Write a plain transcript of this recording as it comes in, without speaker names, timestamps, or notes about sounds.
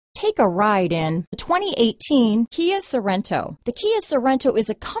Take a ride in the 2018 Kia Sorento. The Kia Sorento is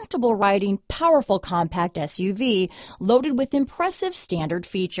a comfortable riding, powerful compact SUV loaded with impressive standard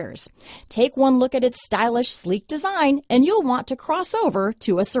features. Take one look at its stylish, sleek design and you'll want to cross over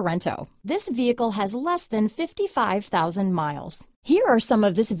to a Sorento. This vehicle has less than 55,000 miles. Here are some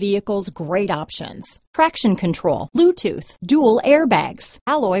of this vehicle's great options: traction control, Bluetooth, dual airbags,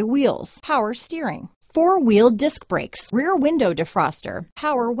 alloy wheels, power steering, four-wheel disc brakes, rear window defroster,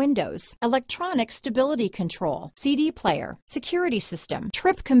 power windows, electronic stability control, CD player, security system,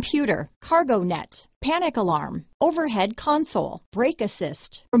 trip computer, cargo net, panic alarm, overhead console, brake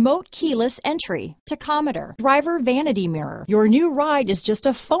assist, remote keyless entry, tachometer, driver vanity mirror. Your new ride is just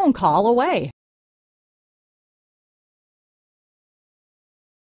a phone call away.